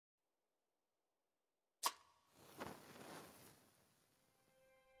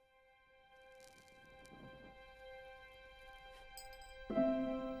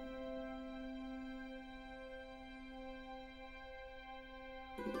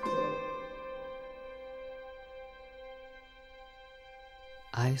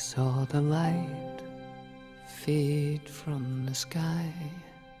I saw the light fade from the sky.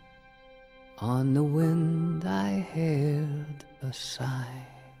 On the wind I heard a sigh.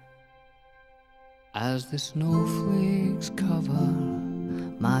 As the snowflakes cover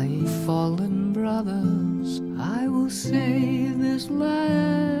my fallen brothers, I will say this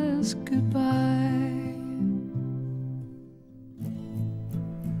last goodbye.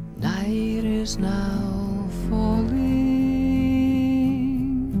 Night is now falling,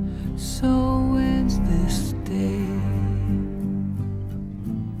 so ends this day.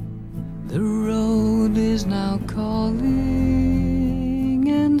 The road is now calling,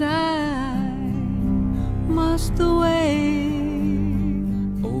 and I must away.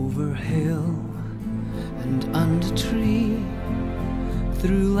 Over hill and under tree,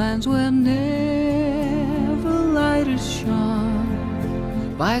 through lands where never light is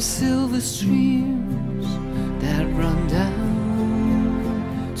shone, by silver streams that run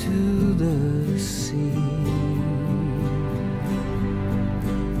down to the sea.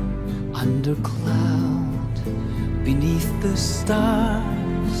 Under cloud, beneath the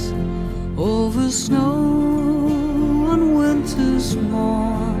stars, over snow on winter's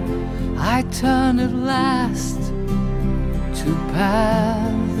morn, I turn at last to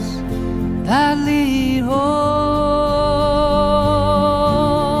paths that lead home.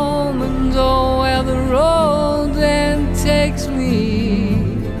 And oh, where the road then takes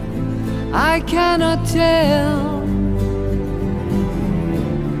me, I cannot tell.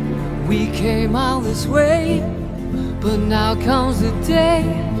 We came all this way, but now comes the day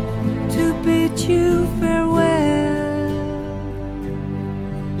to bid you farewell.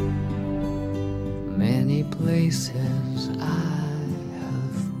 Many places I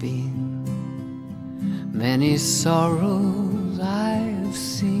have been, many sorrows I have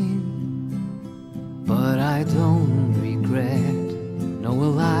seen, but I don't regret, nor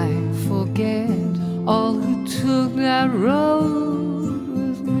will I forget all who took that road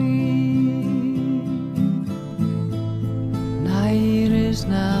with me. Night is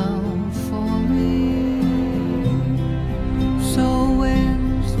now falling, so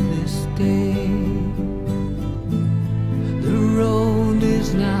ends this day. The road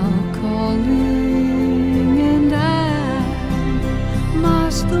is now calling, and I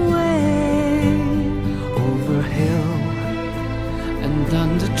must away. Over hill and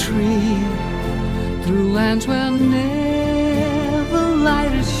under tree, through lands where never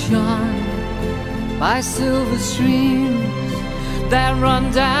light is shone, by silver streams that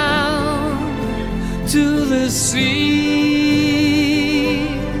run down to the sea.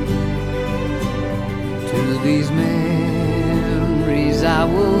 To these memories I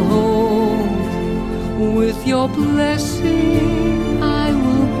will hold, with your blessing I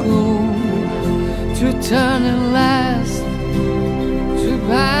will go, to turn at last to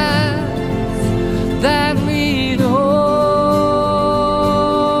paths that lead home.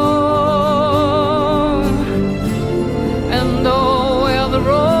 And oh, where the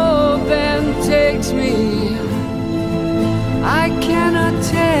road then takes me, I cannot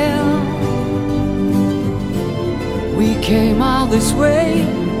tell. We came all this way,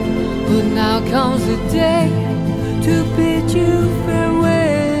 but now comes the day to bid you farewell.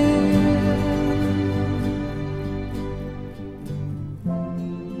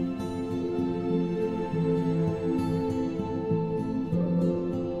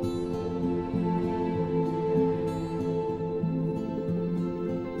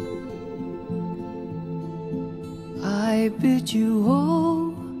 I bid you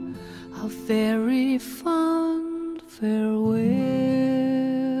all a very fond farewell.